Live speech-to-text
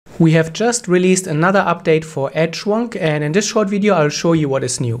We have just released another update for Edgewonk, and in this short video I'll show you what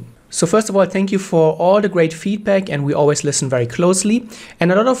is new. So first of all, thank you for all the great feedback, and we always listen very closely.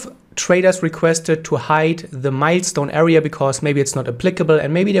 And a lot of traders requested to hide the milestone area because maybe it's not applicable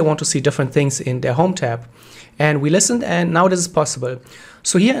and maybe they want to see different things in their home tab. And we listened, and now this is possible.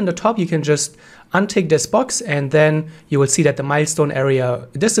 So here in the top you can just untick this box, and then you will see that the milestone area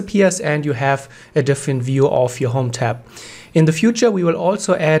disappears and you have a different view of your home tab. In the future, we will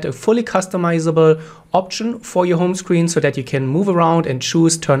also add a fully customizable option for your home screen so that you can move around and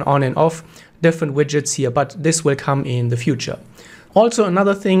choose, turn on and off different widgets here, but this will come in the future. Also,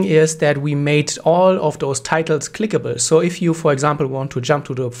 another thing is that we made all of those titles clickable. So if you, for example, want to jump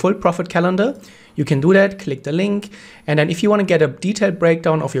to the full profit calendar, you can do that, click the link. And then if you want to get a detailed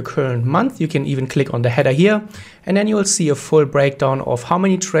breakdown of your current month, you can even click on the header here. And then you will see a full breakdown of how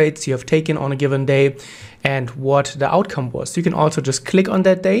many trades you have taken on a given day and what the outcome was. You can also just click on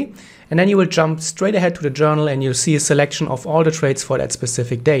that day, and then you will jump straight ahead to the journal and you'll see a selection of all the trades for that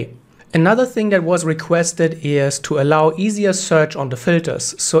specific day. Another thing that was requested is to allow easier search on the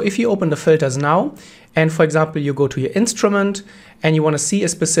filters. So if you open the filters now, and for example, you go to your instrument and you want to see a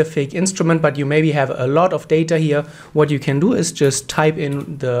specific instrument, but you maybe have a lot of data here, what you can do is just type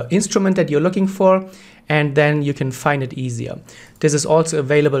in the instrument that you're looking for, and then you can find it easier. This is also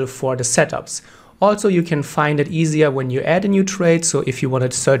available for the setups. Also, you can find it easier when you add a new trade. So if you want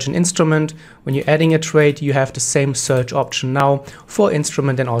to search an instrument, when you're adding a trade, you have the same search option now for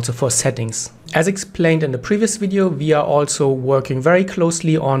instrument and also for settings. As explained in the previous video, we are also working very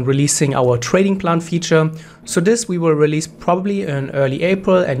closely on releasing our trading plan feature. So this we will release probably in early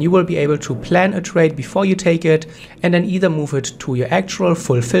April, and you will be able to plan a trade before you take it and then either move it to your actual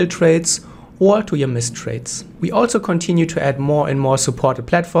fulfilled trades or to your missed trades. We also continue to add more and more supported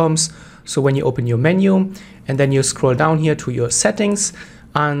platforms. So when you open your menu and then you scroll down here to your settings,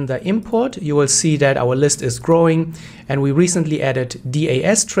 under import, you will see that our list is growing, and we recently added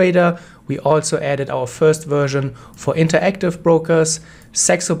DAS Trader. We also added our first version for interactive brokers.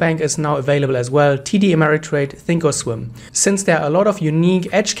 Saxo Bank is now available as well, TD Ameritrade, Thinkorswim. Since there are a lot of unique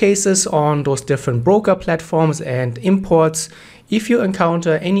edge cases on those different broker platforms and imports, if you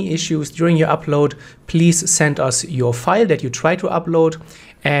encounter any issues during your upload, please send us your file that you try to upload,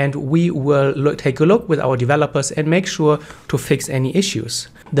 and we will take a look with our developers and make sure to fix any issues.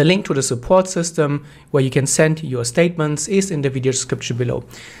 The link to the support system where you can send your statements is in the video description below.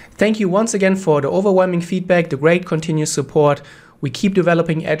 Thank you once again for the overwhelming feedback, the great continuous support. We keep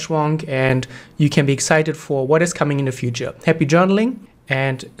developing Edgewonk, and you can be excited for what is coming in the future. Happy journaling,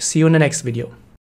 and see you in the next video.